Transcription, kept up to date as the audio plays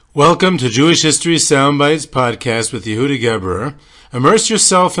Welcome to Jewish History Soundbites podcast with Yehuda Geberer. Immerse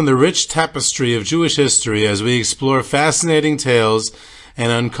yourself in the rich tapestry of Jewish history as we explore fascinating tales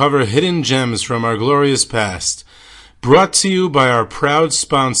and uncover hidden gems from our glorious past. Brought to you by our proud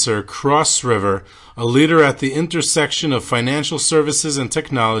sponsor, Cross River, a leader at the intersection of financial services and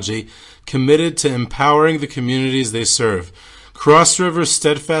technology, committed to empowering the communities they serve. Cross River's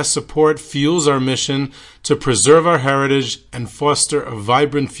steadfast support fuels our mission to preserve our heritage and foster a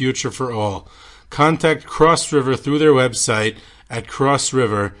vibrant future for all. Contact Cross River through their website at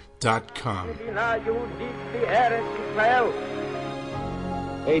crossriver.com.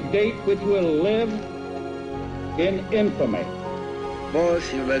 A date which will live in infamy.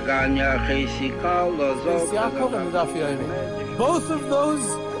 Both of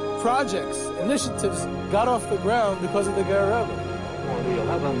those projects, initiatives, got off the ground because of the Ger Rebbe. The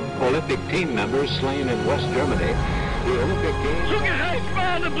 11 Olympic team members slain in West Germany. The Olympic Games. Zugerecht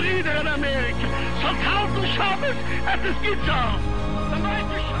waren Brüder in Amerika. Schon 1000 Shabbos at the Skitzau.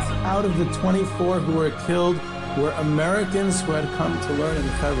 Out of the 24 who were killed were Americans who had come to learn in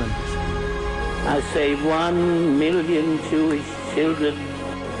Hebron. I say 1 million Jewish children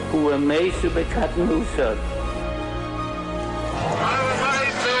who were made to be cut loose.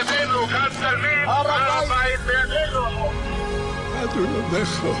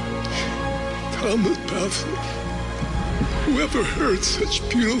 Whoever heard such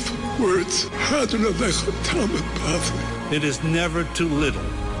beautiful words? It is never too little,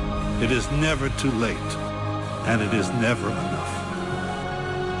 it is never too late, and it is never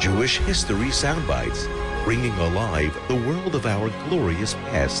enough. Jewish History Soundbites, bringing alive the world of our glorious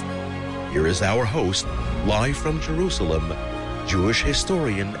past. Here is our host, live from Jerusalem, Jewish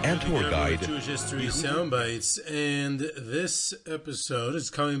historian and tour guide. Jewish History Soundbites, and this episode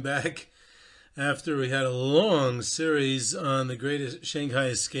is coming back after we had a long series on the Great Shanghai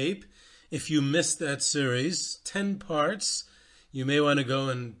Escape. If you missed that series, 10 parts, you may want to go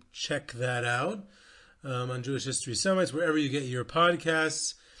and check that out on Jewish History Soundbites, wherever you get your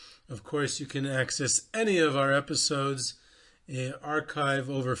podcasts. Of course, you can access any of our episodes, archive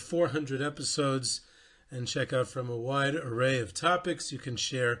over 400 episodes, and check out from a wide array of topics you can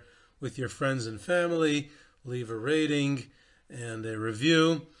share with your friends and family, leave a rating and a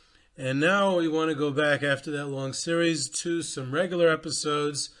review. And now we want to go back after that long series to some regular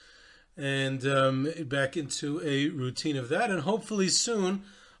episodes and back into a routine of that. And hopefully soon,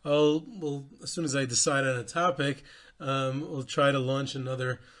 as soon as I decide on a topic, we'll try to launch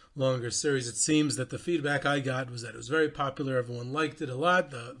another longer series. It seems that the feedback I got was that it was very popular. Everyone liked it a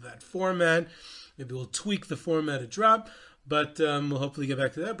lot, that format. Maybe we'll tweak the format a drop, but we'll hopefully get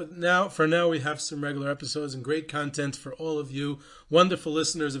back to that. But for now, we have some regular episodes and great content for all of you, wonderful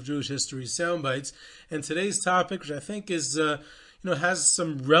listeners of Jewish History Soundbites. And today's topic, which I think is, has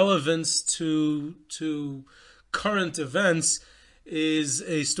some relevance to current events, is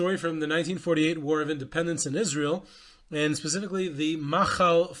a story from the 1948 War of Independence in Israel, and specifically the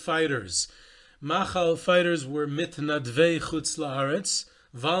Machal Fighters. Machal Fighters were mitnadvei chutz la'aretz,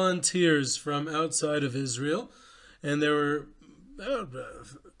 volunteers from outside of Israel, and there were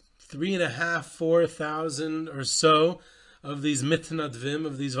 3,500-4,000 or so of these mitnadvim,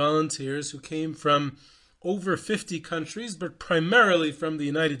 of these volunteers, who came from over 50 countries, but primarily from the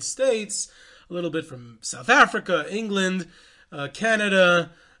United States, a little bit from South Africa, England,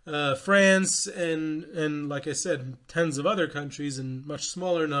 Canada, France, and like I said, tens of other countries in much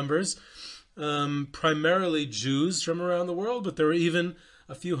smaller numbers, primarily Jews from around the world, but there were even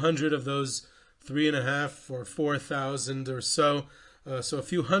a few hundred of those 3,500 or 4,000 or so. So a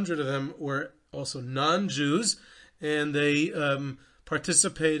few hundred of them were also non-Jews, and they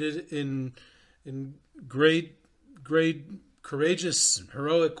participated in great, courageous,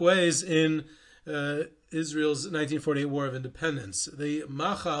 heroic ways in Israel's 1948 War of Independence. The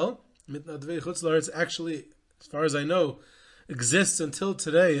Machal, Mitnadvei Chutz La'aretz, actually, as far as I know, exists until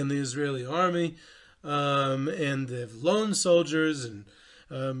today in the Israeli army, and they have lone soldiers and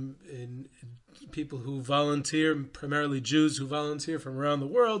people who volunteer, primarily Jews who volunteer from around the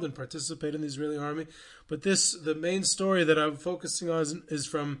world and participate in the Israeli army. But the main story that I'm focusing on is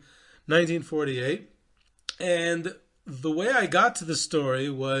from 1948. And the way I got to the story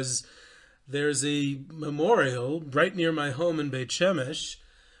was there's a memorial right near my home in Beit Shemesh,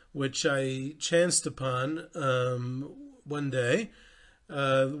 which I chanced upon one day,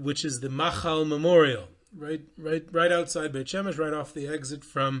 which is the Machal Memorial. Right outside Beit Shemesh, right off the exit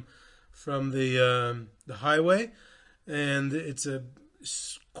from the highway, and it's a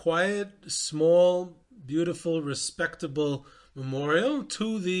quiet, small, beautiful, respectable memorial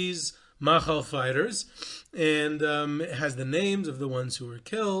to these Machal Fighters, and it has the names of the ones who were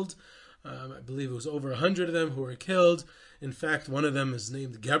killed. I believe it was over 100 of them who were killed. In fact, one of them is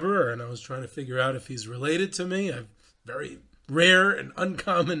named Geberer, and I was trying to figure out if he's related to me. A very rare and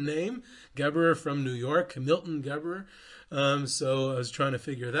uncommon name, Geberer from New York, Milton Geberer. So I was trying to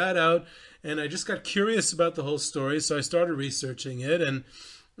figure that out, and I just got curious about the whole story, so I started researching it, and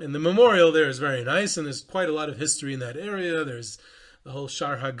the memorial there is very nice, and there's quite a lot of history in that area. There's the whole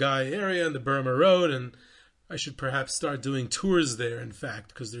Shar Hagai area and the Burma Road, and I should perhaps start doing tours there, in fact,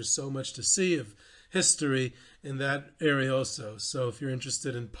 because there's so much to see of history in that area also. So if you're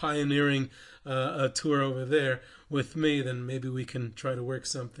interested in pioneering a tour over there with me, then maybe we can try to work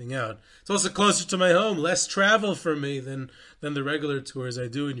something out. It's also closer to my home, less travel for me than the regular tours I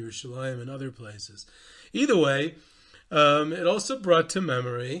do in Yerushalayim and other places. Either way, it also brought to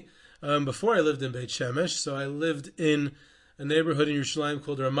memory, before I lived in Beit Shemesh, so I lived in a neighborhood in Yerushalayim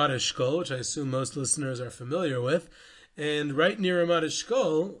called Ramat Eshkol, which I assume most listeners are familiar with. And right near Ramat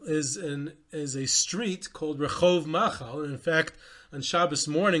Eshkol is a street called Rehov Machal. And in fact, on Shabbos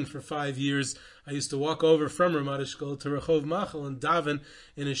morning for 5 years, I used to walk over from Ramat Eshkol to Rehov Machal and daven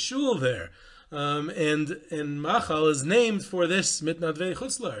in a shul there. And Machal is named for this Mitnadvei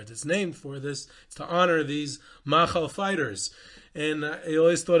Chutz La'aretz. It's named for this. It's to honor these Machal fighters. And I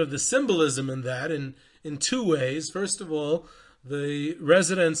always thought of the symbolism in that in two ways. First of all, the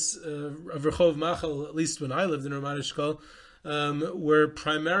residents of Rehov Machal, at least when I lived in Ramat Eshkol, were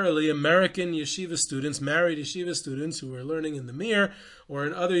primarily American yeshiva students, married yeshiva students who were learning in the Mir or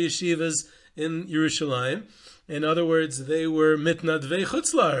in other yeshivas in Yerushalayim. In other words, they were mitnadvei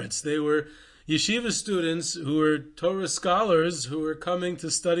chutz la'aretz. They were yeshiva students who were Torah scholars who were coming to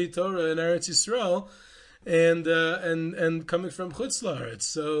study Torah in Eretz Yisrael and coming from chutz la'aretz.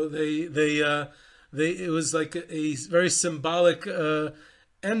 So it was like a very symbolic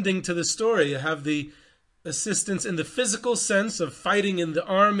ending to the story. You have the assistance in the physical sense of fighting in the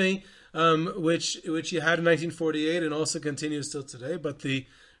army, which you had in 1948 and also continues till today. But the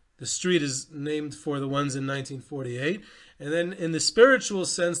street is named for the ones in 1948. And then in the spiritual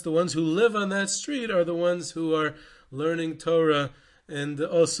sense, the ones who live on that street are the ones who are learning Torah and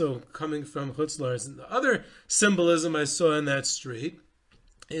also coming from Chutz La'aretz. And the other symbolism I saw in that street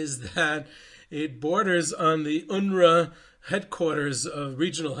is that it borders on the UNRWA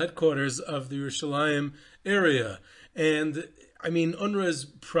regional headquarters of the Yerushalayim area. And I mean, UNRWA is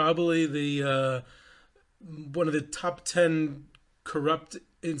probably the one of the top 10 corrupt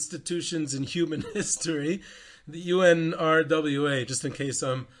institutions in human history. The UNRWA, just in case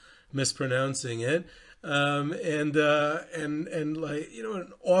I'm mispronouncing it, and like, you know,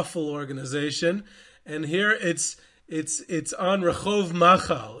 an awful organization. And here it's on Rehov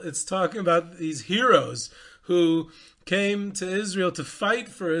Machal. It's talking about these heroes who came to Israel to fight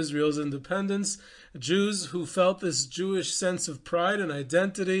for Israel's independence, Jews who felt this Jewish sense of pride and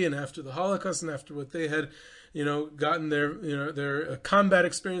identity, and after the Holocaust and after what they had, gotten their combat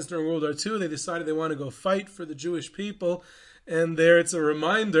experience during World War II, they decided they want to go fight for the Jewish people. And there it's a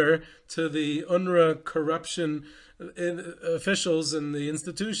reminder to the UNRWA corruption officials and the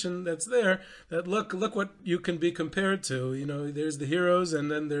institution that's there that look what you can be compared to. There's the heroes and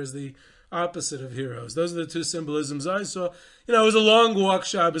then there's the opposite of heroes. Those are the two symbolisms I saw. It was a long walk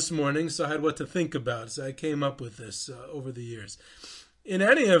Shabbos morning, so I had what to think about. So I came up with this over the years. In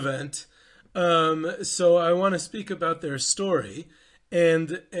any event, so I want to speak about their story,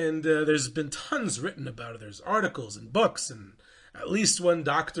 and there's been tons written about it. There's articles and books, and at least one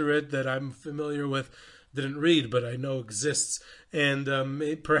doctorate that I'm familiar with, didn't read, but I know exists, and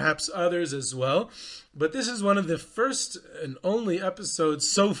perhaps others as well. But this is one of the first and only episodes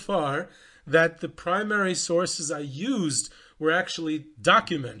so far that the primary sources I used were actually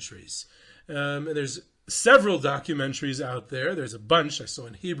documentaries. And there's several documentaries out there. There's a bunch I saw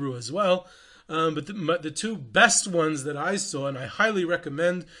in Hebrew as well. But the two best ones that I saw, and I highly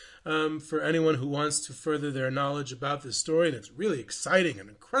recommend for anyone who wants to further their knowledge about this story, and it's really exciting and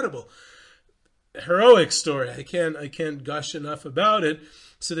incredible, heroic story. I can't gush enough about it.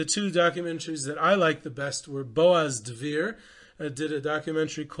 So the two documentaries that I liked the best were Boaz Dvir did a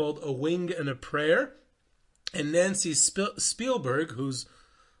documentary called A Wing and a Prayer, and Nancy Spielberg, whose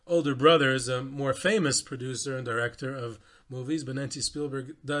older brother is a more famous producer and director of movies, but Nancy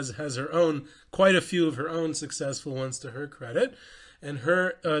Spielberg has her own, quite a few of her own successful ones to her credit, and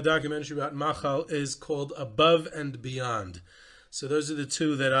her documentary about Machal is called Above and Beyond. So those are the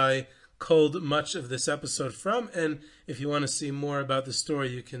two that I culled much of this episode from, and if you want to see more about the story,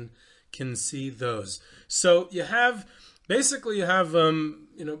 you can see those. So you have by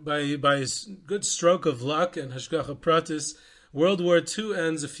good stroke of luck and hashgacha pratis, World War II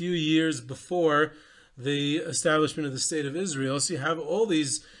ends a few years before the establishment of the State of Israel. So you have all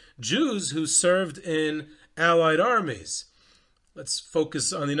these Jews who served in Allied armies. Let's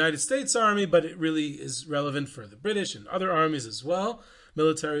focus on the United States Army, but it really is relevant for the British and other armies as well,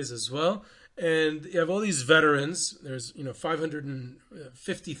 militaries as well. And you have all these veterans. There's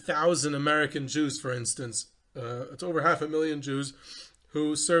 550,000 American Jews, for instance. It's over 500,000 Jews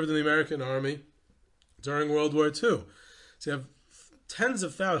who served in the American Army during World War II. So you have tens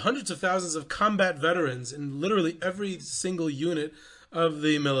of thousands, hundreds of thousands of combat veterans in literally every single unit of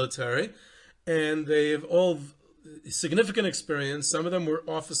the military. And they have all significant experience. Some of them were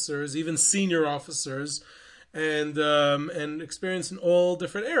officers, even senior officers, and experience in all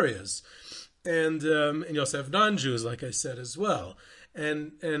different areas. And you also have non-Jews, like I said, as well.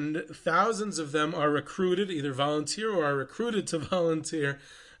 And thousands of them are recruited, either volunteer or are recruited to volunteer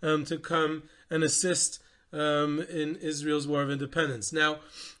to come and assist in Israel's War of Independence. Now,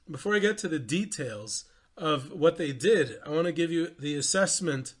 before I get to the details of what they did, I want to give you the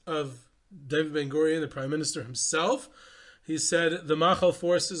assessment of David Ben-Gurion, the Prime Minister himself. He said the Machal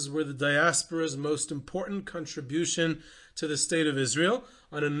forces were the diaspora's most important contribution to the State of Israel.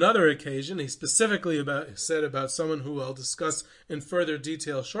 On another occasion, he specifically said about someone who I'll discuss in further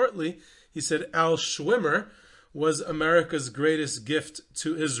detail shortly, he said Al Schwimmer was America's greatest gift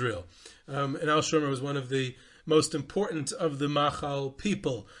to Israel. And Al Schwimmer was one of the most important of the Machal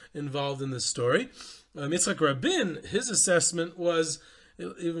people involved in this story. Yitzhak Rabin, his assessment was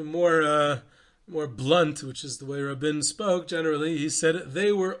even more blunt, which is the way Rabin spoke generally. He said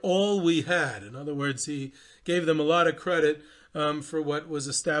they were all we had. In other words, he gave them a lot of credit for what was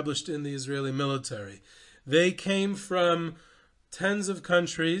established in the Israeli military. They came from tens of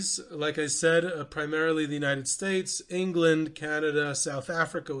countries, like I said, primarily the United States, England, Canada, South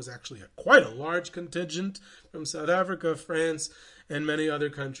Africa was actually quite a large contingent from South Africa, France, and many other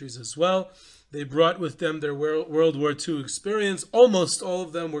countries as well. They brought with them their World War II experience. Almost all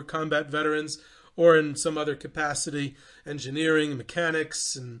of them were combat veterans or in some other capacity, engineering,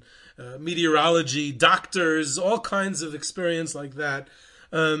 mechanics, and meteorology, doctors, all kinds of experience like that.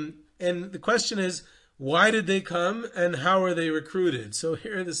 And the question is, why did they come and how are they recruited? So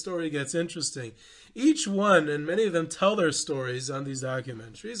here the story gets interesting. Each one, and many of them tell their stories on these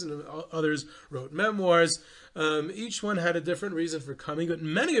documentaries, and others wrote memoirs. Each one had a different reason for coming, but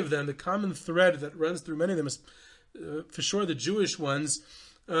many of them, the common thread that runs through many of them is, for sure, the Jewish ones.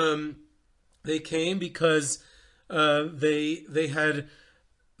 They came because they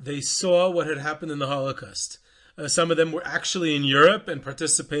saw what had happened in the Holocaust. Some of them were actually in Europe and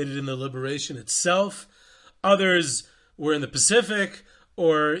participated in the liberation itself. Others were in the Pacific,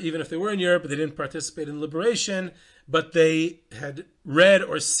 or even if they were in Europe, they didn't participate in liberation, but they had read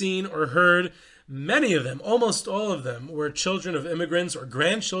or seen or heard. Many of them, almost all of them, were children of immigrants or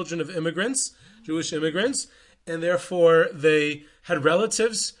grandchildren of immigrants, Jewish immigrants, and therefore they had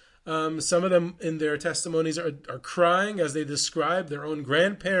relatives. Some of them in their testimonies are crying as they describe their own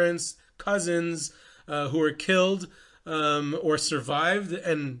grandparents, cousins who were killed or survived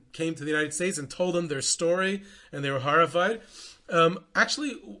and came to the United States and told them their story, and they were horrified.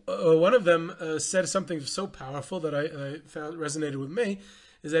 Actually, one of them said something so powerful that I found resonated with me,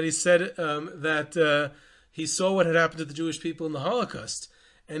 is that he said that he saw what had happened to the Jewish people in the Holocaust.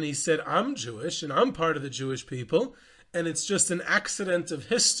 And he said, I'm Jewish and I'm part of the Jewish people. And it's just an accident of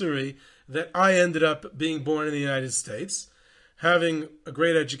history that I ended up being born in the United States, having a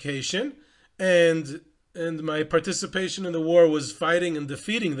great education, and my participation in the war was fighting and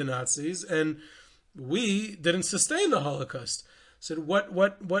defeating the Nazis, and we didn't sustain the Holocaust. Said,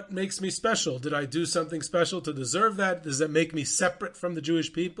 what makes me special? Did I do something special to deserve that? Does that make me separate from the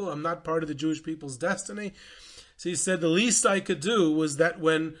Jewish people? I'm not part of the Jewish people's destiny. So he said, the least I could do was that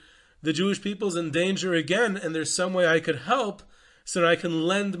when the Jewish people's in danger again and there's some way I could help, so that I can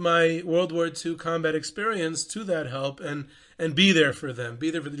lend my World War II combat experience to that help and be there for them, be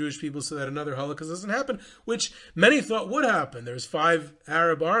there for the Jewish people so that another Holocaust doesn't happen, which many thought would happen. There's 5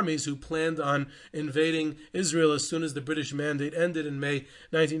 Arab armies who planned on invading Israel as soon as the British mandate ended in May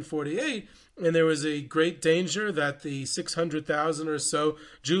 1948, and there was a great danger that the 600,000 or so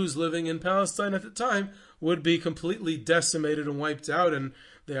Jews living in Palestine at the time would be completely decimated and wiped out, and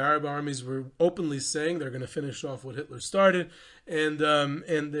the Arab armies were openly saying they're going to finish off what Hitler started, and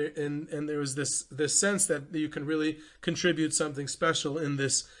there was this sense that you can really contribute something special in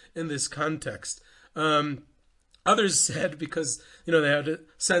this context. Others said because they had a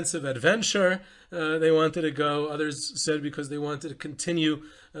sense of adventure, they wanted to go. Others said because they wanted to continue,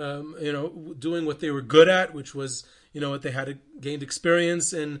 doing what they were good at, which was what they had gained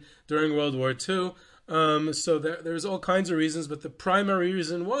experience in during World War II. So there's all kinds of reasons, but the primary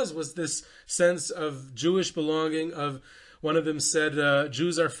reason was this sense of Jewish belonging. Of one of them said,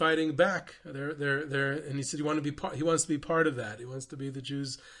 Jews are fighting back. They're, and he said he wants to be part of that. He wants to be the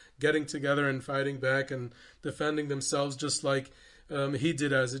Jews getting together and fighting back and defending themselves, just like he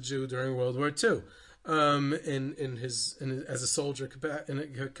did as a Jew during World War II, as a soldier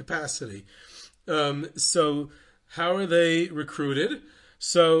capacity. So how are they recruited?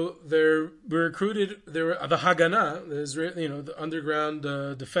 So they're recruited. They're the Haganah, the underground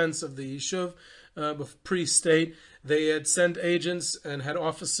defense of the Yishuv, pre-state. They had sent agents and had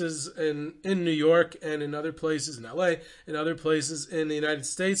offices in New York and in other places, in LA, and other places in the United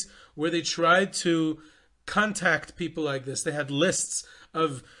States, where they tried to contact people like this. They had lists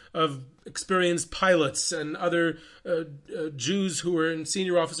of experienced pilots and other Jews who were in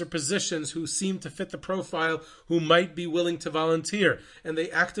senior officer positions who seemed to fit the profile, who might be willing to volunteer. And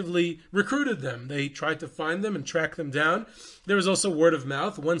they actively recruited them. They tried to find them and track them down. There was also word of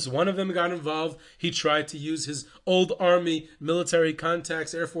mouth. Once one of them got involved, he tried to use his old Army military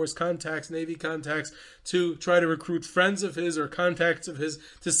contacts, Air Force contacts, Navy contacts, to try to recruit friends of his or contacts of his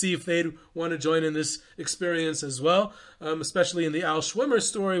to see if they'd want to join in this experience as well, especially in the Al Schwimmer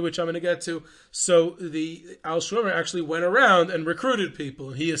story, which I'm going to get to. So the Al Schwimmer actually went around and recruited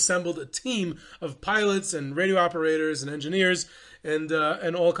people. He assembled a team of pilots and radio operators and engineers and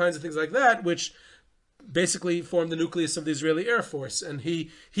all kinds of things like that, which basically formed the nucleus of the Israeli Air Force. And he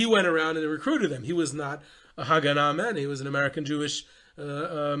went around and recruited them. He was not a Haganah man. He was an American Jewish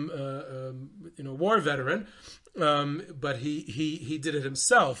war veteran. But he did it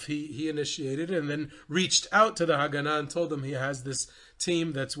himself. He initiated it and then reached out to the Haganah and told them he has this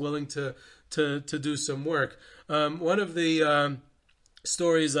team that's willing to do some work. One of the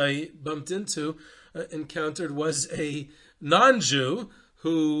stories I encountered was a non-Jew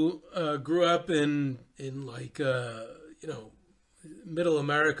who grew up in middle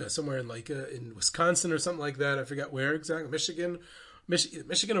America, somewhere in Wisconsin or something like that. I forgot where exactly,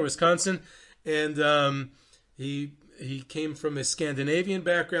 Michigan or Wisconsin, and he came from a Scandinavian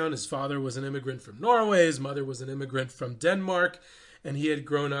background. His father was an immigrant from Norway. His mother was an immigrant from Denmark, and he had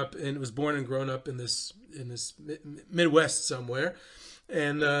grown up and was born and grown up in this Midwest somewhere,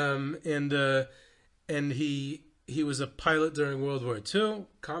 and he was a pilot during World War II,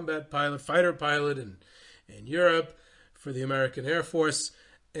 combat pilot, fighter pilot in Europe for the American Air Force,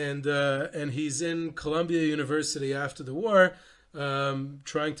 and he's in Columbia University after the war,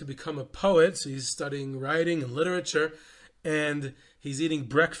 trying to become a poet. So he's studying writing and literature, and he's eating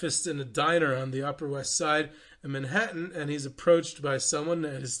breakfast in a diner on the Upper West Side in Manhattan, and he's approached by someone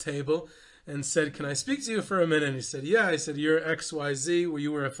at his table and said, "Can I speak to you for a minute?" And he said, "Yeah." I said, "You're XYZ, where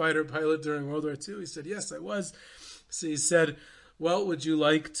you were a fighter pilot during World War II?" He said, "Yes, I was." So he said, "Well, would you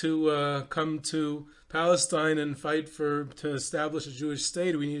like to come to Palestine and fight to establish a Jewish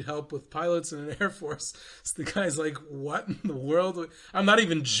state? We need help with pilots and an Air Force." So the guy's like, "What in the world? I'm not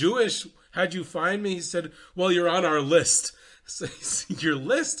even Jewish. How'd you find me?" He said, "Well, you're on our list." So he said, "Your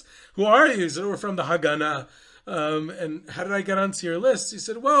list? Who are you?" He said, "We're from the Haganah." "And how did I get onto your list?" He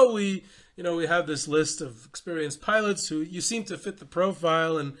said, "Well, we have this list of experienced pilots who you seem to fit the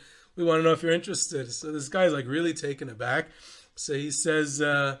profile, and we want to know if you're interested." So this guy's like really taken aback. So he says,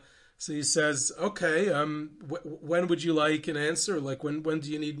 "Okay, when would you like an answer? Like when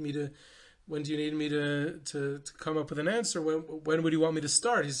do you need me to come up with an answer? When would you want me to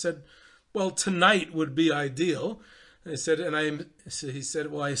start?" He said, "Well, tonight would be ideal." I said, he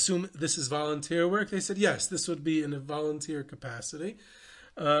said, "Well, I assume this is volunteer work?" They said, "Yes, this would be in a volunteer capacity."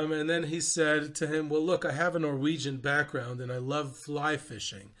 And then he said to him, "Well, look, I have a Norwegian background and I love fly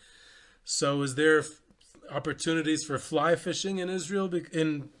fishing. So is there opportunities for fly fishing in Israel?"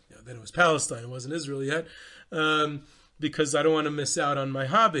 Then it was Palestine, it wasn't Israel yet, because I don't want to miss out on my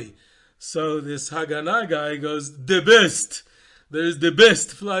hobby. So this Haganah guy goes, "The best. There's the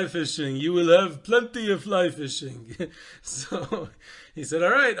best fly fishing. You will have plenty of fly fishing." So he said, "All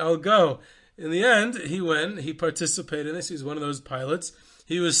right, I'll go." In the end, he went, he participated in this. He was one of those pilots.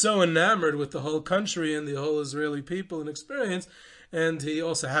 He was so enamored with the whole country and the whole Israeli people and experience, and he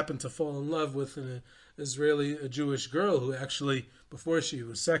also happened to fall in love with a Jewish girl who actually, before she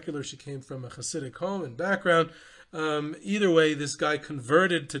was secular, she came from a Hasidic home and background. Either way, this guy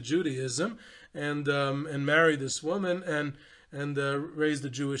converted to Judaism and married this woman and raised a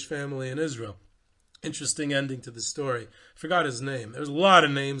Jewish family in Israel. Interesting ending to the story. Forgot his name. There's a lot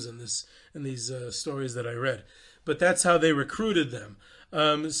of names in these stories that I read, but that's how they recruited them.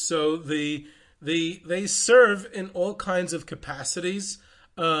 So they serve in all kinds of capacities.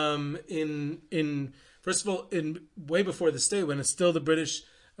 In first of all, in way before the state, when it's still the British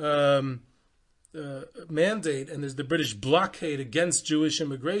mandate, and there's the British blockade against Jewish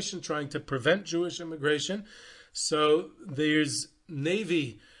immigration, trying to prevent Jewish immigration. So there's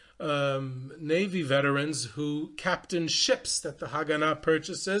Navy veterans who captain ships that the Haganah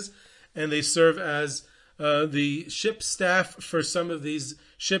purchases, and they serve as the ship staff for some of these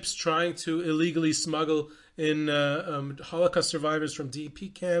ships trying to illegally smuggle in Holocaust survivors from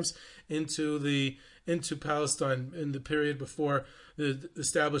DP camps into Palestine in the period before the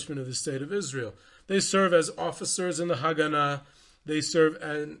establishment of the State of Israel. They serve as officers in the Haganah. They serve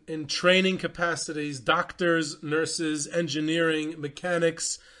in training capacities, doctors, nurses, engineering,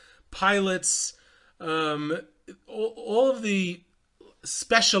 mechanics, pilots, all of the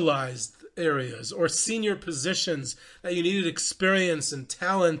specialized areas or senior positions that you needed experience and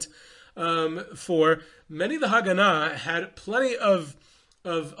talent for. Many of the Haganah had plenty of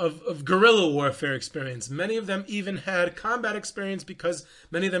guerrilla warfare experience. Many of them even had combat experience because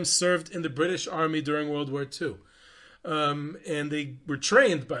many of them served in the British Army during World War II. And they were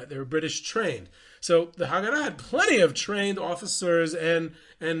they were British trained. So the Haganah had plenty of trained officers and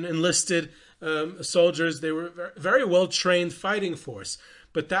enlisted soldiers. They were very well trained fighting force.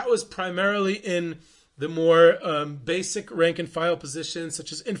 But that was primarily in the more basic rank and file positions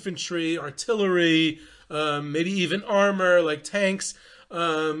such as infantry, artillery, maybe even armor like tanks,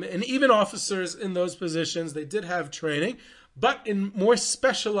 and even officers in those positions. They did have training, but in more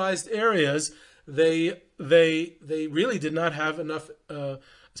specialized areas, they really did not have enough,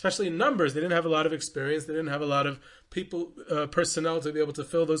 especially in numbers. They didn't have a lot of experience. They didn't have a lot of personnel to be able to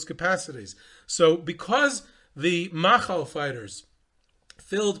fill those capacities. So because the Machal Fighters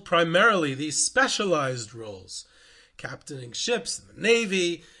filled primarily these specialized roles, captaining ships in the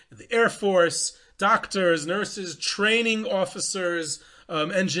Navy, in the Air Force, doctors, nurses, training officers,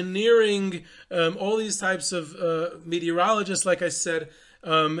 engineering, all these types of meteorologists, like I said,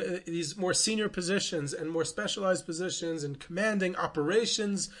 these more senior positions and more specialized positions in commanding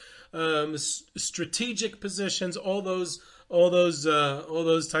operations, strategic positions, all those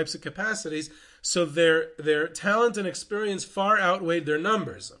types of capacities. So their talent and experience far outweighed their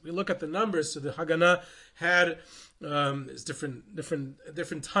numbers. We look at the numbers. So the Haganah had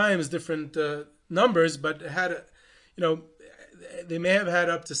different times, different numbers, but had, they may have had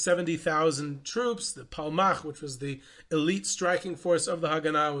up to 70,000 troops. The Palmach, which was the elite striking force of the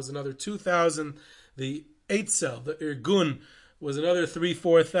Haganah, was another 2,000. The Eitzel, the Irgun, was another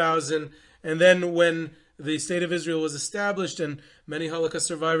 3,000-4,000. And then when the State of Israel was established and many Holocaust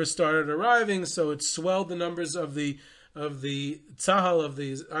survivors started arriving, so it swelled the numbers of the Tzahal, of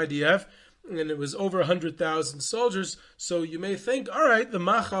the IDF, and it was over 100,000 soldiers. So you may think, all right, the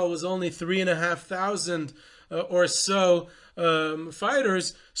Machal was only 3,500 or so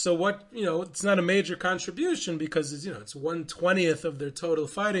fighters. So what, it's not a major contribution because it's 1/20th of their total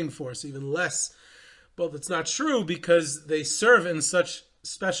fighting force, even less. Well, that's not true because they serve in such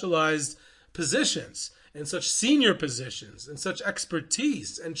specialized positions and such senior positions and such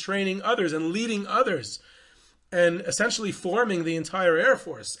expertise and training others and leading others and essentially forming the entire Air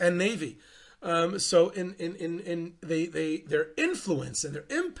Force and Navy. So their influence and their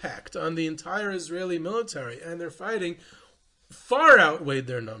impact on the entire Israeli military and their fighting far outweighed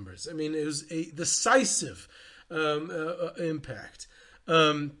their numbers. I mean, it was a decisive impact.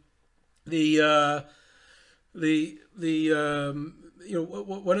 One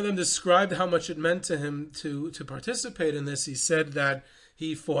of them described how much it meant to him to participate in this. He said that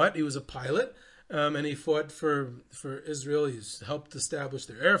he fought. He was a pilot, and he fought for Israel. He's helped establish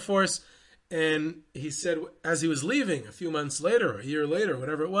their Air Force. And he said, as he was leaving a few months later, or a year later,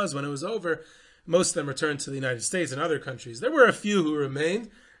 whatever it was, when it was over, most of them returned to the United States and other countries. There were a few who remained,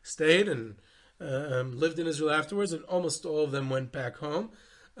 stayed, and lived in Israel afterwards, and almost all of them went back home.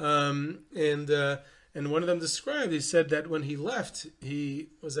 And one of them described, he said that when he left, he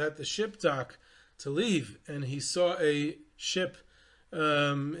was at the ship dock to leave, and he saw a ship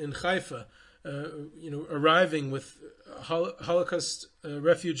in Haifa, arriving with Holocaust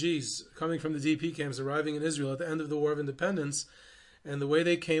refugees coming from the DP camps, arriving in Israel at the end of the War of Independence, and the way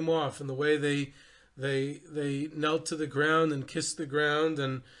they came off, and the way they knelt to the ground and kissed the ground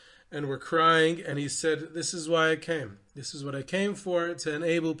and were crying, and he said, "This is why I came. This is what I came for, to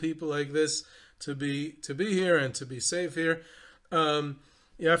enable people like this to be here and to be safe here." You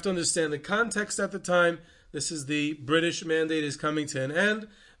have to understand the context at the time. This is the British mandate is coming to an end.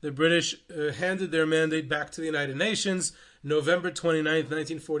 The British handed their mandate back to the United Nations. November 29th,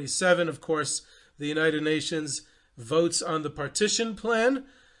 1947, of course, the United Nations votes on the partition plan,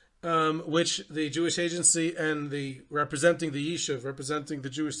 which the Jewish Agency and representing the Yishuv, representing the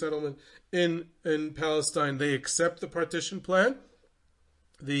Jewish settlement in Palestine, they accept the partition plan.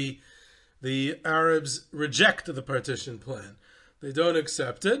 The the Arabs reject the partition plan. They don't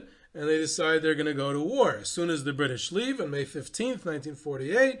accept it, and they decide they're going to go to war. As soon as the British leave on May 15th,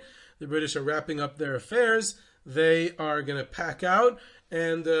 1948, the British are wrapping up their affairs. They are going to pack out,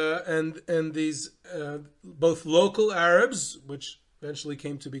 and these both local Arabs, which eventually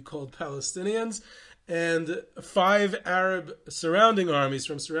came to be called Palestinians, and 5 Arab surrounding armies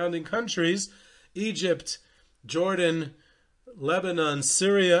from surrounding countries, Egypt, Jordan, Lebanon,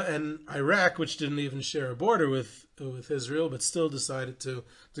 Syria, and Iraq, which didn't even share a border with Israel, but still decided to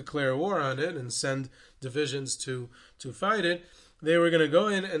declare war on it and send divisions to fight it. They were going to go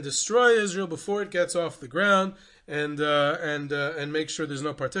in and destroy Israel before it gets off the ground, and make sure there's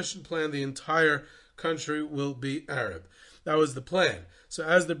no partition plan. The entire country will be Arab. That was the plan. So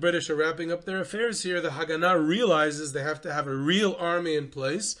as the British are wrapping up their affairs here, the Haganah realizes they have to have a real army in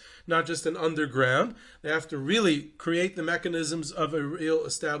place, not just an underground. They have to really create the mechanisms of a real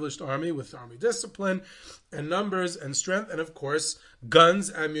established army with army discipline and numbers and strength, and of course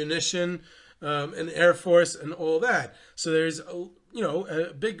guns, ammunition, and air force and all that. So there's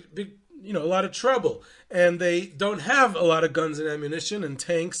a big a lot of trouble, and they don't have a lot of guns and ammunition and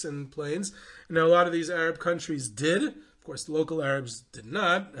tanks and planes. Now a lot of these Arab countries did. Of course, the local Arabs did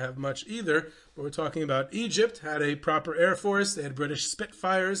not have much either, but we're talking about Egypt had a proper air force. They had British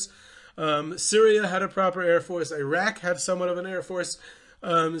Spitfires. Syria had a proper air force. Iraq had somewhat of an air force.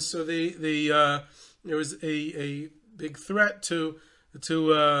 So there was a big threat to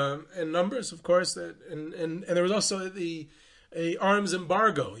and numbers, of course, and there was also a arms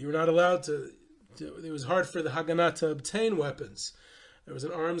embargo. You were not allowed to. It was hard for the Haganah to obtain weapons. There was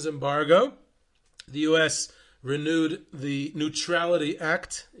an arms embargo. The U.S. renewed the Neutrality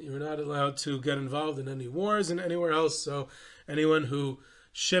Act. You were not allowed to get involved in any wars and anywhere else. So anyone who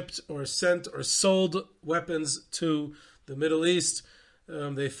shipped or sent or sold weapons to the Middle East,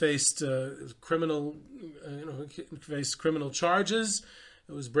 they faced criminal charges.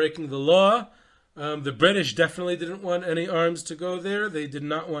 It was breaking the law. The British definitely didn't want any arms to go there. They did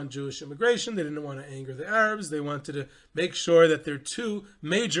not want Jewish immigration. They didn't want to anger the Arabs. They wanted to make sure that their 2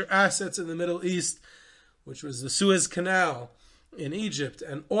 major assets in the Middle East, which was the Suez Canal in Egypt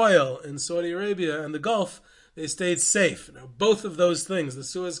and oil in Saudi Arabia and the Gulf, they stayed safe. Now, both of those things, the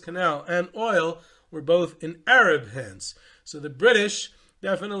Suez Canal and oil, were both in Arab hands. So the British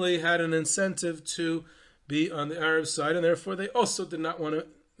definitely had an incentive to be on the Arab side, and therefore they also did not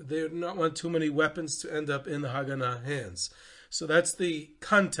want too many weapons to end up in the Haganah hands. So that's the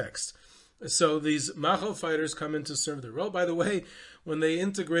context. So these Machal fighters come in to serve their role. By the way, when they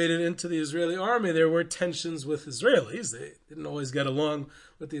integrated into the Israeli army, there were tensions with Israelis. They didn't always get along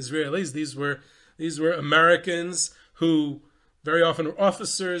with the Israelis. These were Americans who very often were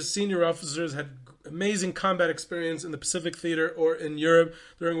officers, senior officers, had amazing combat experience in the Pacific Theater or in Europe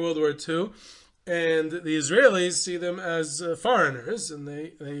during World War II. And the Israelis see them as foreigners, and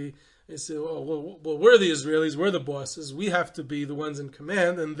they say, well, we're the Israelis, we're the bosses, we have to be the ones in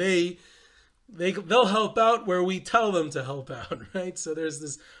command, and they'll help out where we tell them to help out, right? So there's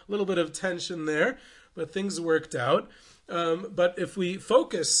this little bit of tension there, but things worked out. But if we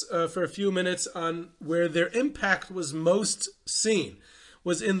focus for a few minutes on where their impact was most seen,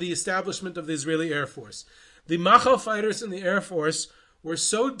 was in the establishment of the Israeli Air Force. The Machal fighters in the Air Force were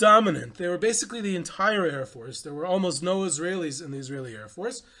so dominant. They were basically the entire Air Force. There were almost no Israelis in the Israeli Air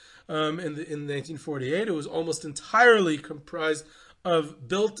Force. In 1948, it was almost entirely comprised of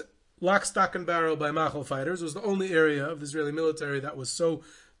built lock, stock, and barrel by Machal fighters. It was the only area of the Israeli military that was so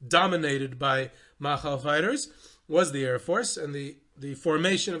dominated by Machal fighters, was the Air Force. And the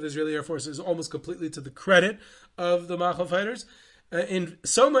formation of the Israeli Air Force is almost completely to the credit of the Machal fighters. In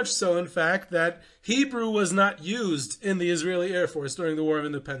so much so, in fact, that Hebrew was not used in the Israeli Air Force during the War of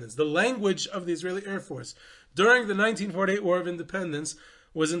Independence. The language of the Israeli Air Force during the 1948 War of Independence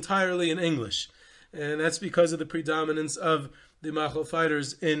was entirely in English. And that's because of the predominance of the Machal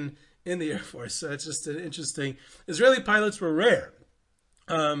fighters in the Air Force. So it's just an interesting... Israeli pilots were rare.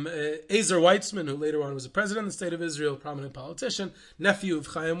 Ezer Weitzman, who later on was a president of the state of Israel, prominent politician, nephew of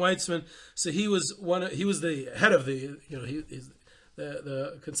Chaim Weitzman. So he was the head of he's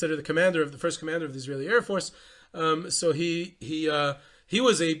considered the first commander of the Israeli Air Force. So he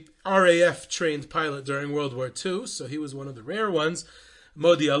was a RAF trained pilot during World War II. So he was one of the rare ones.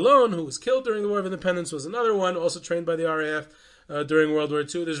 Modi Alon, who was killed during the War of Independence, was another one, also trained by the RAF during World War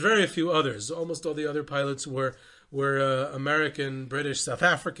II. There's very few others. Almost all the other pilots were American, British, South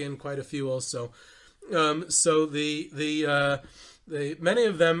African, quite a few also. So many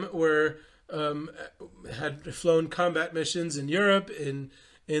of them were had flown combat missions in Europe, in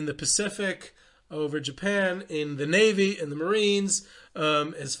the Pacific, over Japan in the Navy, in the Marines,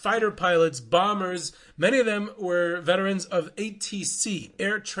 as fighter pilots, bombers. Many of them were veterans of ATC,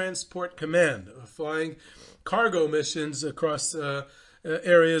 Air Transport Command, flying cargo missions across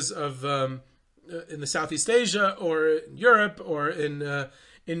areas of in the Southeast Asia or in Europe or in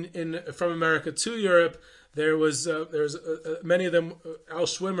from America to Europe. There's many of them. Al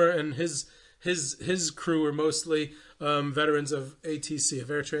Schwimmer and his crew were mostly veterans of ATC, of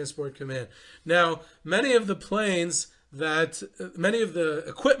Air Transport Command. Now, many of the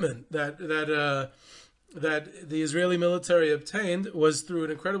equipment that the Israeli military obtained was through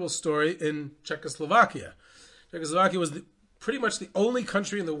an incredible story in Czechoslovakia. Czechoslovakia was pretty much the only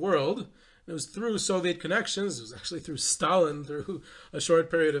country in the world. It was through Soviet connections. It was actually through Stalin through a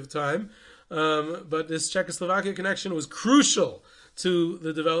short period of time. But this Czechoslovakia connection was crucial to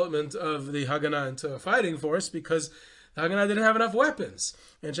the development of the Haganah into a fighting force, because the Haganah didn't have enough weapons.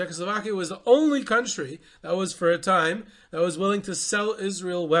 And Czechoslovakia was the only country that was, for a time, that was willing to sell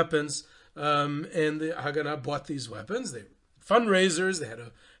Israel weapons. And the Haganah bought these weapons. They fundraisers, they had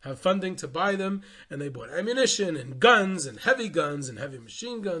to have funding to buy them, and they bought ammunition and guns and heavy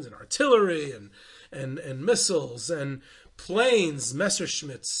machine guns and artillery and missiles and planes,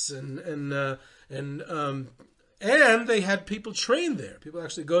 Messerschmitts, and they had people trained there. People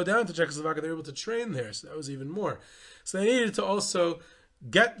actually go down to Czechoslovakia. They were able to train there, so that was even more. So they needed to also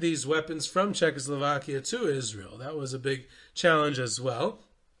get these weapons from Czechoslovakia to Israel. That was a big challenge as well.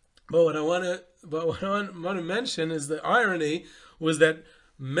 But what I want to mention is the irony was that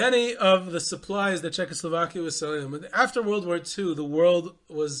many of the supplies that Czechoslovakia was selling them, after World War II, the world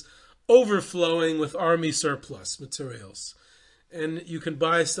was overflowing with army surplus materials. And you can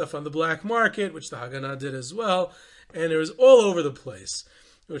buy stuff on the black market, which the Haganah did as well, and it was all over the place,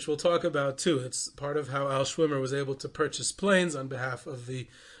 which we'll talk about too. It's part of how Al Schwimmer was able to purchase planes on behalf of the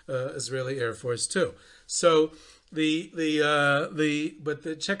Israeli Air Force too. So the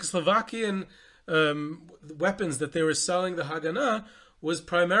Czechoslovakian weapons that they were selling the Haganah was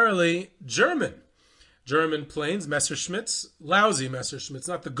primarily German planes, Messerschmitts, lousy Messerschmitts,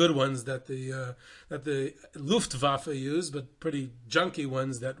 not the good ones that the Luftwaffe used, but pretty junky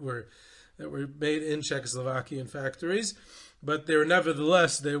ones that were made in Czechoslovakian factories. But they were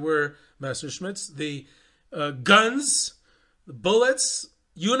Messerschmitts. The guns, the bullets,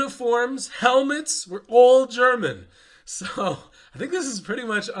 uniforms, helmets were all German. So I think this is pretty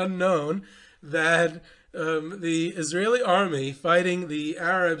much unknown that the Israeli army fighting the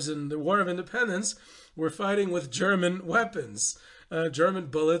Arabs in the War of Independence were fighting with German weapons, German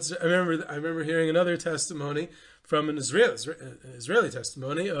bullets. I remember hearing another testimony from an Israeli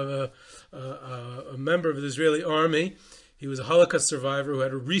testimony of a member of the Israeli army. He was a Holocaust survivor who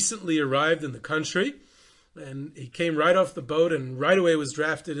had recently arrived in the country, and he came right off the boat and right away was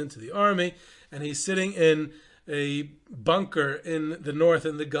drafted into the army, and he's sitting in a bunker in the north,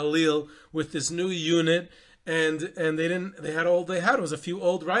 in the Galil, with this new unit, and all they had was a few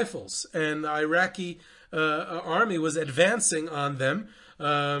old rifles, and the Iraqi army was advancing on them,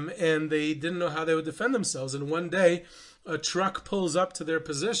 and they didn't know how they would defend themselves. And one day, a truck pulls up to their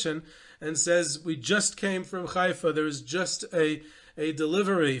position and says, "We just came from Haifa. There was just a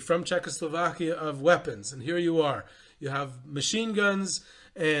delivery from Czechoslovakia of weapons, and here you are. You have machine guns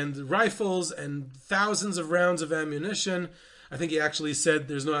and rifles and thousands of rounds of ammunition." I think he actually said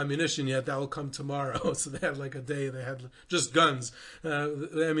there's no ammunition yet, that will come tomorrow. So they had like a day, they had just guns.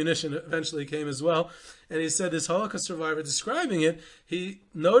 The ammunition eventually came as well. And he said this Holocaust survivor describing it, he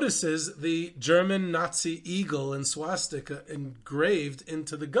notices the German Nazi eagle and swastika engraved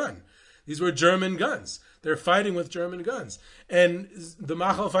into the gun. These were German guns. They're fighting with German guns. And the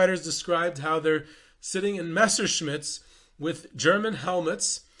Machal Fighters described how they're sitting in Messerschmitts with German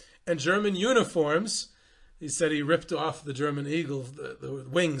helmets and German uniforms. He said he ripped off the German eagle, the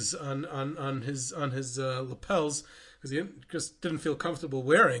wings on his lapels, because he just didn't feel comfortable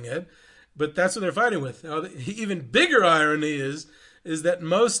wearing it. But that's what they're fighting with. Now, the even bigger irony is that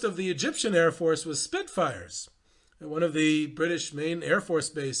most of the Egyptian Air Force was Spitfires. One of the British main Air Force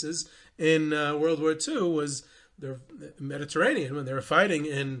bases in World War II was the Mediterranean, when they were fighting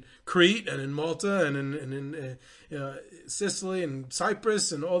in Crete and in Malta and in Sicily and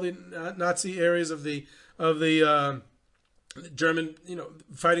Cyprus and all the Nazi areas of the German,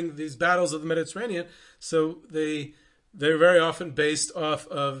 fighting these battles of the Mediterranean. So they're very often based off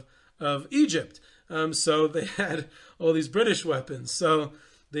of Egypt. So they had all these British weapons. So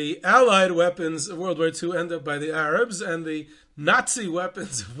the Allied weapons of World War II end up by the Arabs, and the Nazi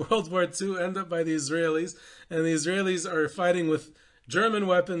weapons of World War II end up by the Israelis. And the Israelis are fighting with German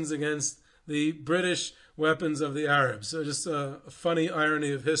weapons against the British weapons of the Arabs. So just a funny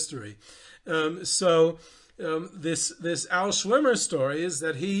irony of history. This Al Schwimmer story is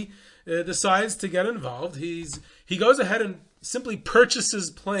that he decides to get involved. He goes ahead and simply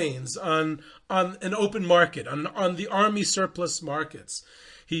purchases planes on an open market, on the army surplus markets.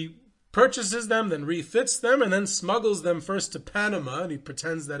 He purchases them, then refits them, and then smuggles them first to Panama, and he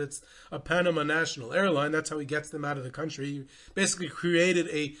pretends that it's a Panama national airline. That's how he gets them out of the country. He basically created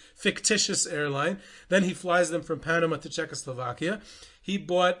a fictitious airline. Then he flies them from Panama to Czechoslovakia. He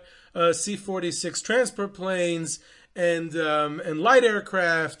bought C-46 transport planes and light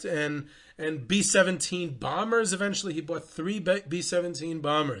aircraft and B-17 bombers. Eventually, he bought 3 B-17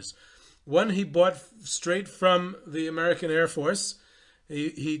 bombers. One he bought straight from the American Air Force.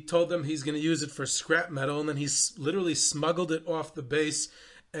 He told them he's going to use it for scrap metal, and then he literally smuggled it off the base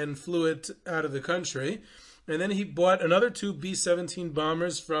and flew it out of the country. And then he bought another 2 B-17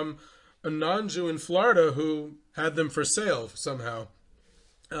 bombers from a non-Jew in Florida who had them for sale somehow.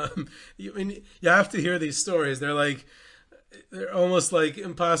 You have to hear these stories. They're almost like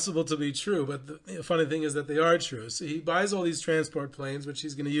impossible to be true, but the funny thing is that they are true. So he buys all these transport planes, which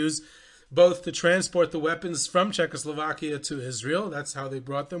he's going to use both to transport the weapons from Czechoslovakia to Israel. That's how they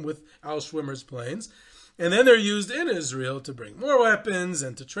brought them, with Al Schwimmer's planes. And then they're used in Israel to bring more weapons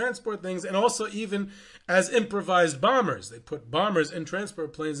and to transport things, and also even as improvised bombers. They put bombers in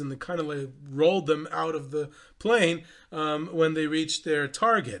transport planes and they kind of rolled them out of the plane when they reached their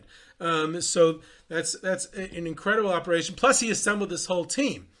target. So that's an incredible operation. Plus, he assembled this whole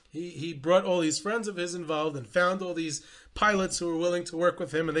team. He brought all these friends of his involved and found all these pilots who were willing to work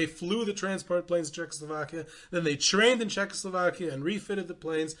with him, and they flew the transport planes to Czechoslovakia. Then they trained in Czechoslovakia and refitted the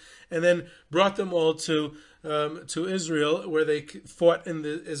planes, and then brought them all to Israel, where they fought in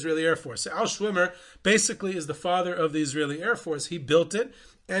the Israeli Air Force. So Al Schwimmer basically is the father of the Israeli Air Force. He built it,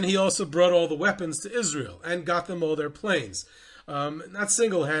 and he also brought all the weapons to Israel and got them all their planes. Not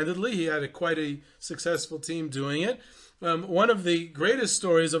single-handedly. He had quite a successful team doing it. One of the greatest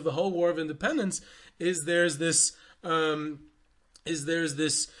stories of the whole War of Independence is the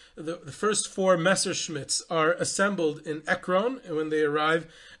first 4 Messerschmitts are assembled in Ekron when they arrive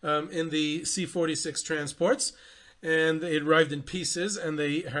in the C-46 transports, and they arrived in pieces and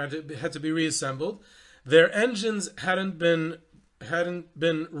they had to be reassembled. Their engines hadn't been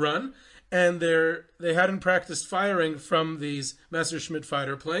run, and they hadn't practiced firing from these Messerschmitt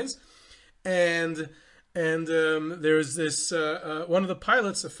fighter planes, and there's this one of the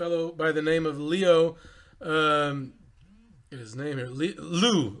pilots, a fellow by the name of Leo. Get his name here,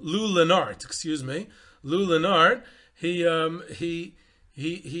 Lou Lenart. Excuse me, Lou Lenart. He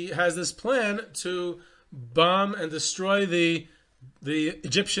has this plan to bomb and destroy the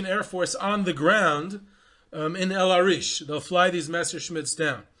Egyptian Air Force on the ground in El Arish. They'll fly these Messerschmitts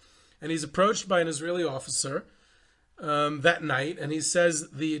down, and he's approached by an Israeli officer that night, and he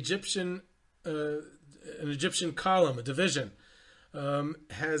says the Egyptian column, a division,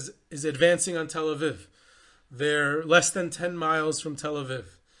 is advancing on Tel Aviv. They're less than 10 miles from Tel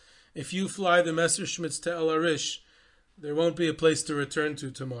Aviv. If you fly the Messerschmitts to El Arish, there won't be a place to return to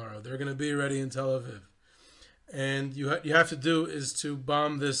tomorrow. They're going to be ready in Tel Aviv. And you have to do is to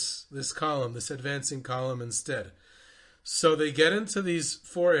bomb this column, this advancing column instead. So they get into these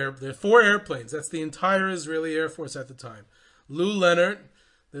 4 airplanes. That's the entire Israeli Air Force at the time. Lou Lenart,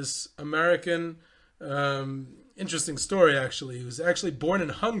 this American, interesting story actually. He was actually born in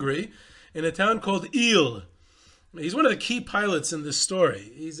Hungary in a town called Il. He's one of the key pilots in this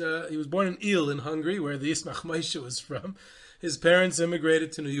story. He was born in Il in Hungary, where the Yismach Moshe was from. His parents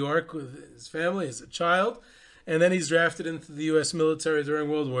immigrated to New York with his family as a child, and then he's drafted into the U.S. military during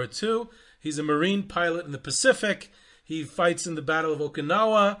World War II. He's a Marine pilot in the Pacific. He fights in the Battle of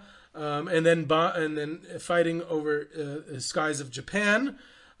Okinawa, and then fighting over the skies of Japan.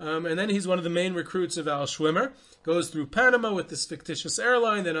 And then he's one of the main recruits of Al Schwimmer. Goes through Panama with this fictitious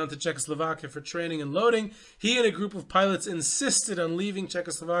airline, then on to Czechoslovakia for training and loading. He and a group of pilots insisted on leaving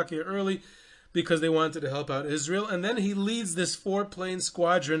Czechoslovakia early because they wanted to help out Israel. And then he leads this 4-plane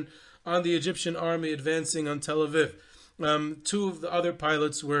squadron on the Egyptian army advancing on Tel Aviv. 2 of the other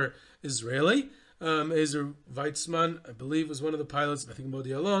pilots were Israeli. Ezer Weizmann, I believe, was one of the pilots, I think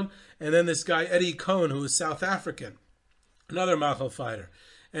Modi Alon. And then this guy, Eddie Cohn, who was South African, another Machal fighter.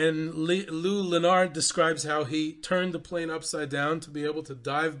 And Lou Lenart describes how he turned the plane upside down to be able to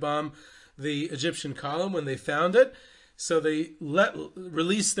dive bomb the Egyptian column when they found it. So they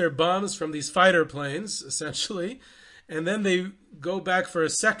release their bombs from these fighter planes, essentially, and then they go back for a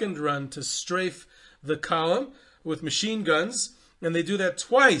second run to strafe the column with machine guns, and they do that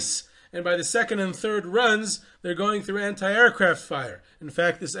twice. And by the second and third runs, they're going through anti-aircraft fire. In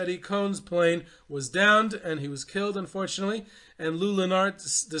fact, this Eddie Cohn's plane was downed, and he was killed, unfortunately. And Lou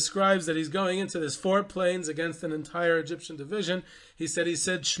Lenart describes that he's going into this 4 planes against an entire Egyptian division. He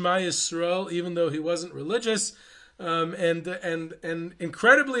said Shema Yisrael, even though he wasn't religious. And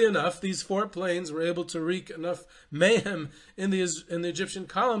incredibly enough, these 4 planes were able to wreak enough mayhem in the Egyptian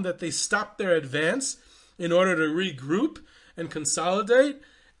column that they stopped their advance in order to regroup and consolidate.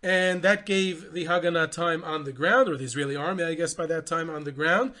 And that gave the Haganah time on the ground, or the Israeli army, I guess, by that time on the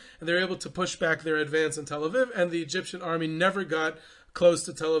ground. And they were able to push back their advance in Tel Aviv. And the Egyptian army never got close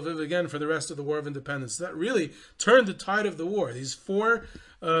to Tel Aviv again for the rest of the War of Independence. That really turned the tide of the war. These 4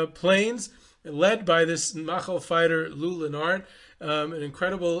 planes, led by this Machal fighter Lou Lenart, an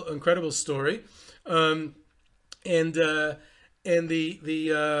incredible story, and the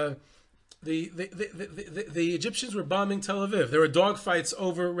Egyptians were bombing Tel Aviv. There were dogfights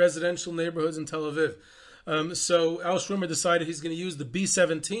over residential neighborhoods in Tel Aviv. So Al Schwimmer decided he's going to use the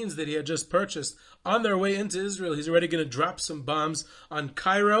B-17s that he had just purchased. On their way into Israel, he's already going to drop some bombs on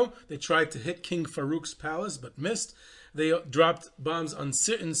Cairo. They tried to hit King Farouk's palace, but missed. They dropped bombs in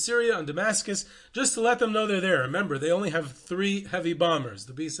Syria, on Damascus, just to let them know they're there. Remember, they only have 3 heavy bombers,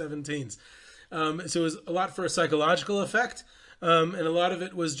 the B-17s. So it was a lot for a psychological effect, and a lot of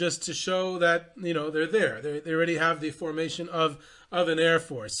it was just to show that, they're there. They already have the formation of an air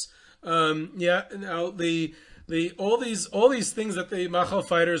force. Now all these things that the Machal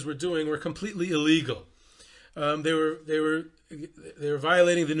fighters were doing were completely illegal. They were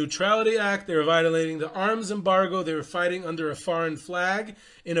violating the Neutrality Act. They were violating the arms embargo. They were fighting under a foreign flag,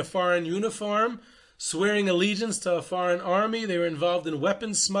 in a foreign uniform, swearing allegiance to a foreign army. They were involved in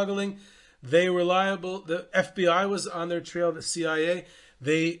weapons smuggling. They were liable. The FBI was on their trail, the CIA.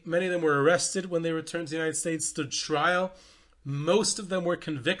 Many of them were arrested when they returned to the United States, stood trial. Most of them were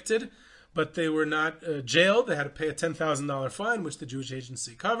convicted, but they were not jailed. They had to pay a $10,000 fine, which the Jewish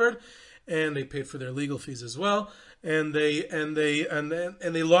Agency covered, and they paid for their legal fees as well. And they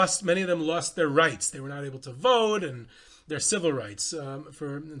lost. Many of them lost their rights. They were not able to vote and their civil rights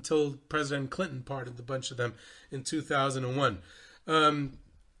until President Clinton pardoned a bunch of them in 2001. So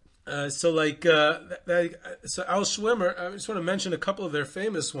Al Schwimmer, I just want to mention a couple of their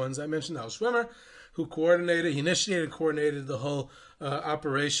famous ones. I mentioned Al Schwimmer, who coordinated the whole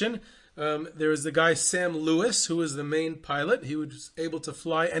operation. There was the guy Sam Lewis, who was the main pilot. He was able to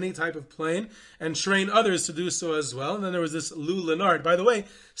fly any type of plane and train others to do so as well. And then there was this Lou Lenart. By the way,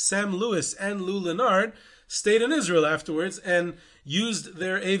 Sam Lewis and Lou Lenart stayed in Israel afterwards and used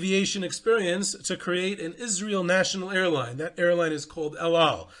their aviation experience to create an Israel national airline. That airline is called El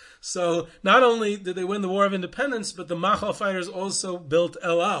Al. So not only did they win the War of Independence, but the Machal fighters also built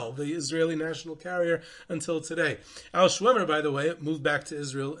El Al, the Israeli national carrier, until today. Al Schwimmer, by the way, moved back to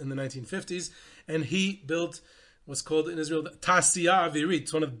Israel in the 1950s, and he built what's called in Israel Tasiyah Avirit.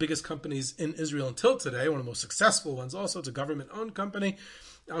 It's one of the biggest companies in Israel until today, one of the most successful ones also. It's a government-owned company.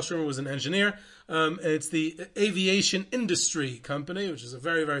 Al Schwimmer was an engineer. And it's the Aviation Industry Company, which is a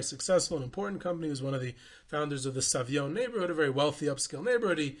very, very successful and important company. He was one of the founders of the Savion neighborhood, a very wealthy, upscale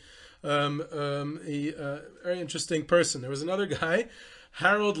neighborhood. Very interesting person. There was another guy,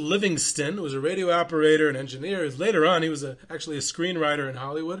 Harold Livingston, who was a radio operator and engineer. Later on, he was actually a screenwriter in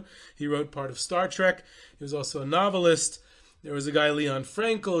Hollywood. He wrote part of Star Trek. He was also a novelist. There was a guy, Leon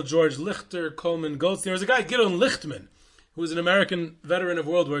Frankel, George Lichter, Coleman Goldstein. There was a guy, Gideon Lichtman, who was an American veteran of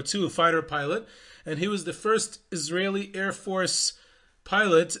World War II, a fighter pilot. And he was the first Israeli Air Force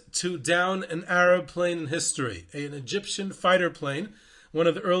pilot to down an Arab plane in history, an Egyptian fighter plane, one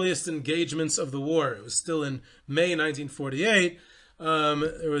of the earliest engagements of the war. It was still in May 1948.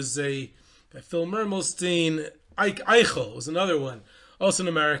 There was a Phil Mermelstein. Ike Eichel was another one, also an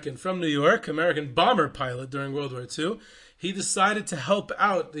American from New York, American bomber pilot during World War II. He decided to help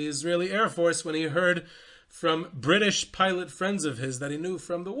out the Israeli Air Force when he heard from British pilot friends of his that he knew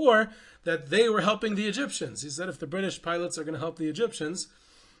from the war that they were helping the Egyptians. He said, if the British pilots are going to help the Egyptians,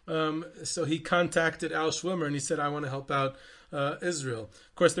 so he contacted Al Schwimmer and he said, I want to help out Israel.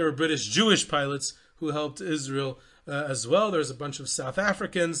 Of course, there were British Jewish pilots who helped Israel as well. There's a bunch of South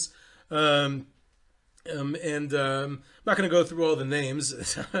Africans. And I'm not going to go through all the names.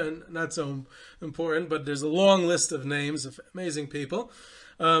 It's not so important, but there's a long list of names of amazing people.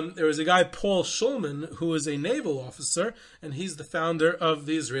 There was a guy, Paul Schulman, who was a naval officer, and he's the founder of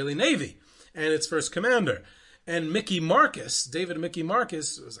the Israeli Navy and its first commander. And Mickey Marcus, David Mickey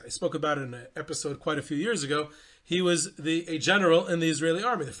Marcus, I spoke about it in an episode quite a few years ago. He was a general in the Israeli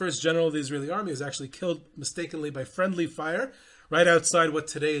army. The first general of the Israeli army was actually killed mistakenly by friendly fire right outside what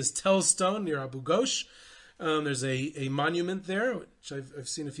today is Telstone near Abu Ghosh. There's a monument there, which I've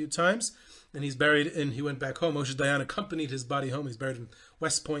seen a few times. And he's buried, and he went back home. Moshe Dayan accompanied his body home. He's buried in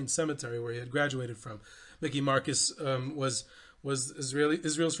West Point Cemetery, where he had graduated from. Mickey Marcus was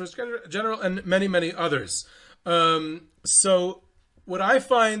Israel's first general, and many, many others. So what I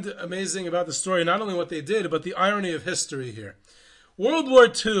find amazing about the story, not only what they did, but the irony of history here. World War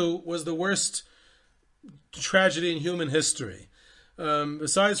II was the worst tragedy in human history.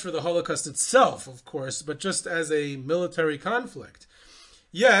 Besides for the Holocaust itself, of course, but just as a military conflict.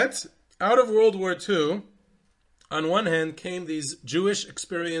 Yet, out of World War II, on one hand came these Jewish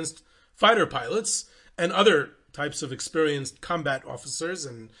experienced fighter pilots and other types of experienced combat officers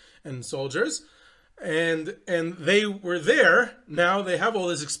and soldiers. And they were there. Now they have all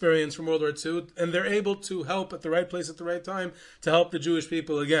this experience from World War II, and they're able to help at the right place at the right time to help the Jewish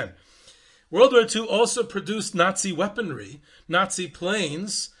people again. World War II also produced Nazi weaponry, Nazi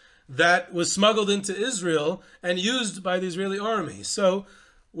planes, that was smuggled into Israel and used by the Israeli army. So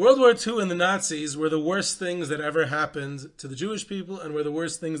World War II and the Nazis were the worst things that ever happened to the Jewish people and were the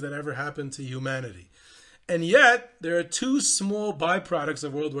worst things that ever happened to humanity. And yet, there are two small byproducts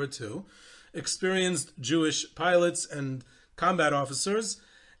of World War II, experienced Jewish pilots and combat officers,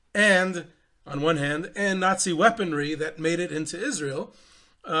 and, on one hand, and Nazi weaponry that made it into Israel,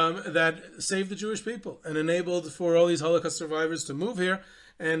 that saved the Jewish people and enabled for all these Holocaust survivors to move here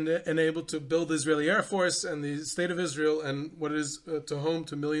and enabled to build the Israeli Air Force and the state of Israel and what is to home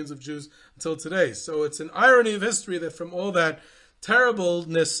to millions of Jews until today. So it's an irony of history that from all that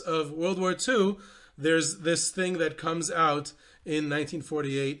terribleness of World War II, there's this thing that comes out in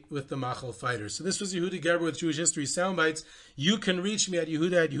 1948 with the Machal Fighters. So this was Yehudi Geber with Jewish History Soundbites. You can reach me at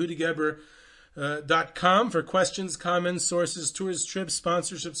yehuda@yehudigeber.com for questions, comments, sources, tours, trips,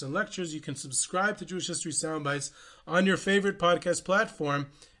 sponsorships, and lectures. You can subscribe to Jewish History Soundbites on your favorite podcast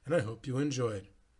platform, and I hope you enjoyed.